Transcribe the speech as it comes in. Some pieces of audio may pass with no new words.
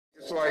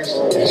Spit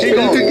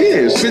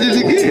it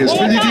again.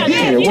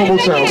 One more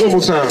time.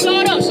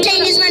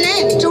 Jane is my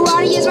name,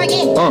 Girardi is my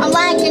game. I'm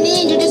like an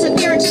angel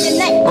disappearing to the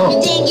night. You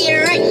didn't get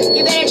it right,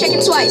 you better check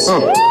it twice. You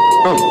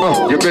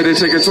better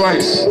check it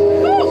twice.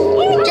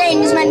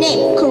 Jane is my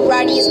name,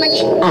 Karate is my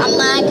game. I'm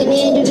like an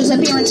angel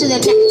disappearing to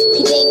the night.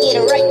 You didn't get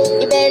it right,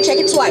 you better check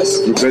it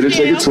twice. You better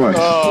check it twice.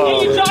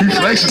 He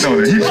flexed on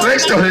it. He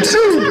flexed on it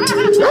too.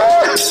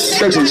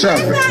 Take some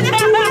chocolate.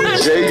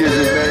 Jay is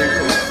his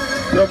name.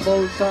 The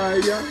Most High,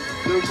 the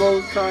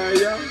Most High,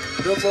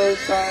 the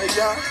Most High,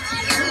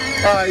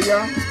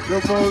 the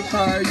Most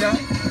High.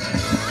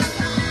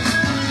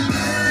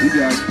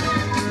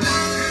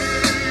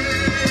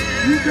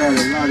 You got a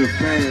lot of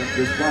fans.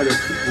 There's a lot of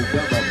people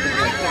that are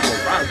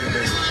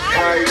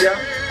higher,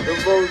 the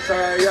Most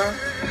High,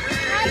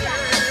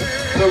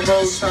 the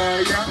Most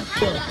High.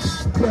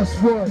 Guess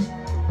what?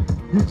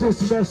 You just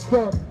messed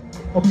up.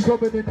 I'm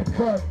coming in the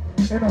cut.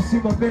 And I see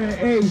my man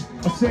A,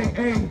 I say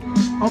A,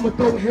 I'ma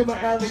throw him an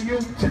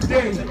alley-oop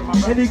today.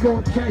 And he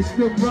gon' catch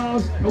them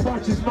rounds and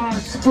watch his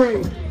mind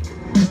spray.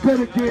 You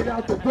better get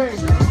out the way,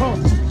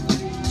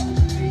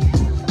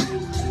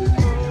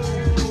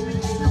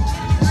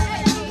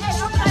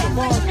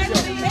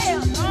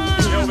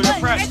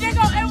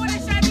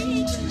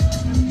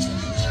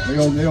 They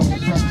on the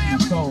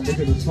song, look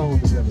at the song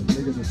together,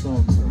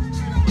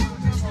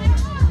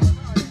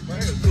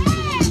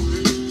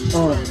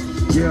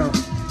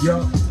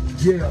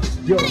 Yeah.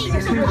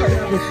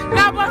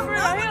 Now, but for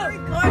real,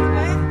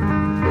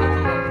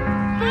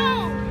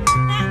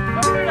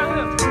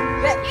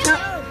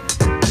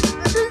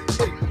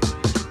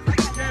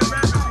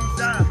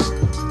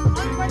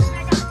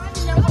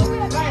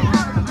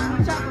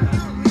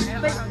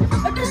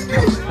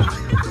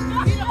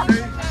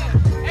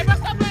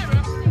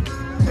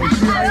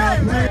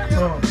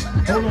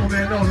 hold on,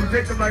 man. No,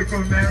 take the mic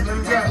from him, man. Let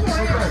him go.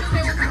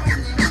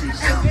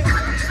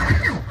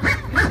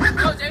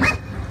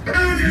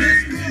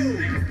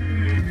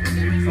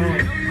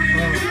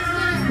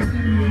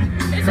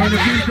 Turn the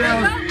beat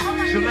down.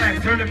 Select.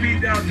 Turn the beat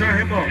down. Turn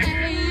him up.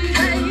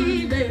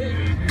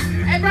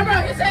 Hey, bro,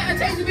 you said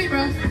change the beat,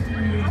 bro.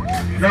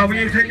 No, we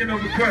ain't taking no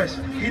requests.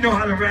 He know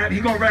how to rap. He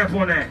gonna rap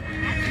on that.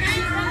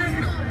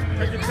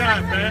 Take your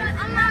time, man.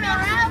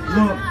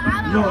 Look.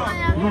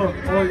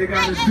 All you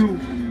gotta do,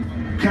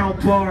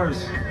 count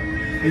bars,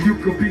 and you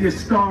could be a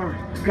star.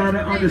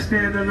 Gotta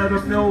understand and let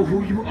them know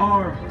who you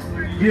are.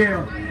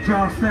 Yeah,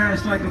 drive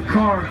fast like a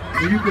car,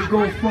 and you can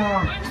go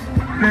far.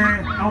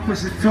 Man, Alpha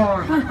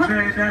Sitar,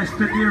 man, that's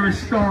the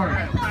nearest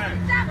star.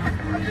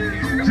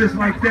 Just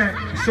like that,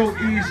 so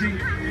easy.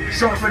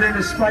 Sharper than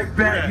a spike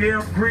back, yeah,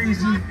 I'm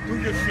greasy.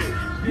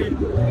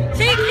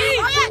 Tiki!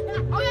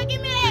 Oh yeah,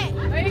 give me that! Oh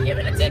yeah, give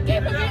me the tiki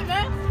for me,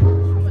 man.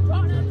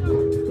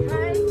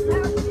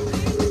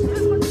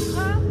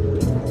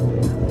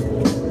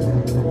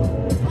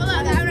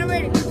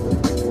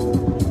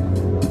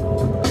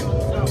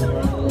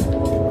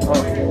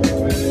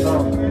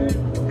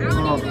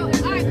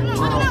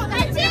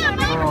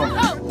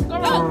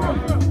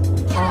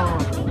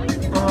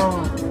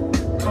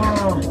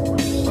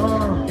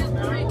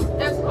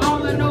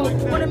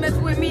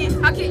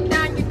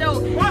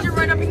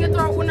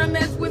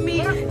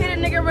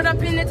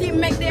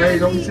 Hey,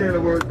 don't be saying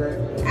the word, man.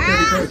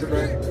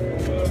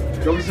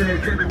 Don't be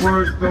saying the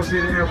words, don't say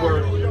the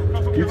N-word.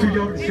 You're too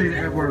young to say the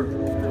N-word.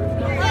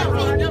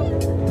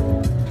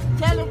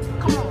 Tell him,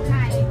 come on.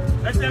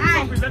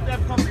 Let that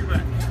puppy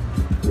rap.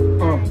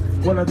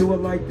 When I do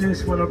it like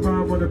this, when I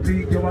rhyme with a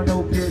beat, yo, I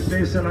know get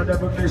this, and I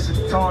never miss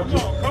a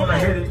target when I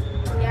hit it.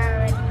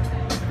 Yeah,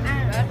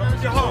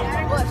 What's your home?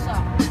 what's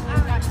up?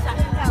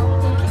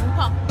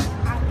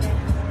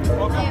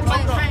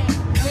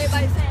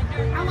 Everybody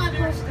saying, I want to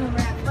push the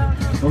rap.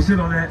 Don't sit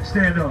on that.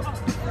 Stand up.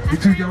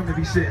 You're too young to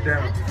be sitting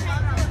down.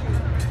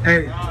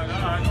 Hey.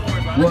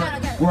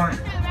 What?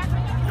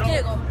 Here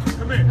you go.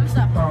 Come here.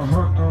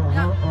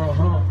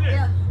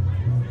 Yeah.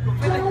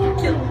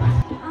 Kill him.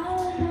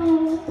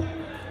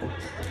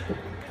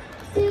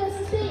 Still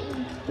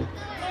spitting.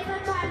 Ain't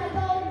nobody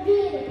go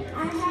get it. I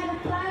had a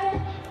flyer.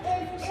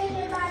 If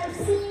anybody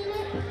seen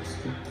it,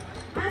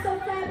 I'm so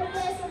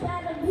fabulous I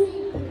gotta read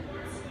it.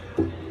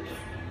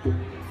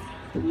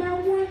 Now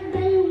one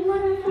day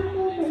when I'm on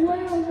the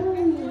world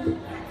news.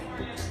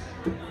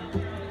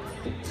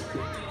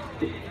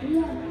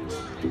 Yeah.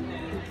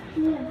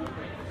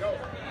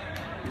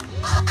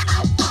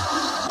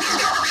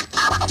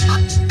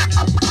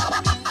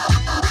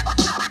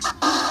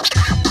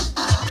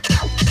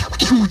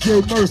 2J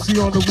Mercy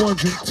on the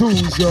ones and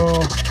twos,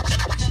 y'all.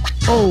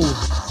 Oh,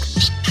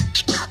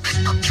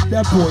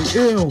 that boy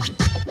ill.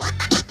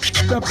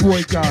 That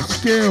boy got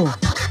skill.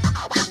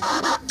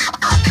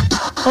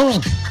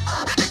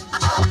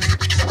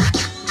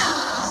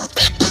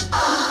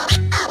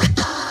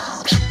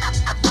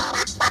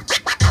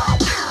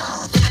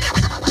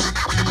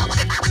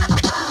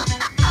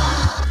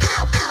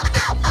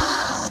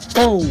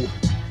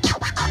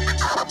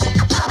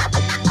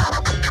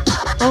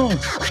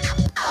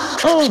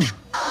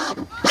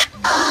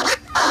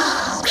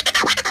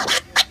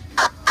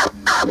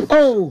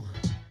 Oh.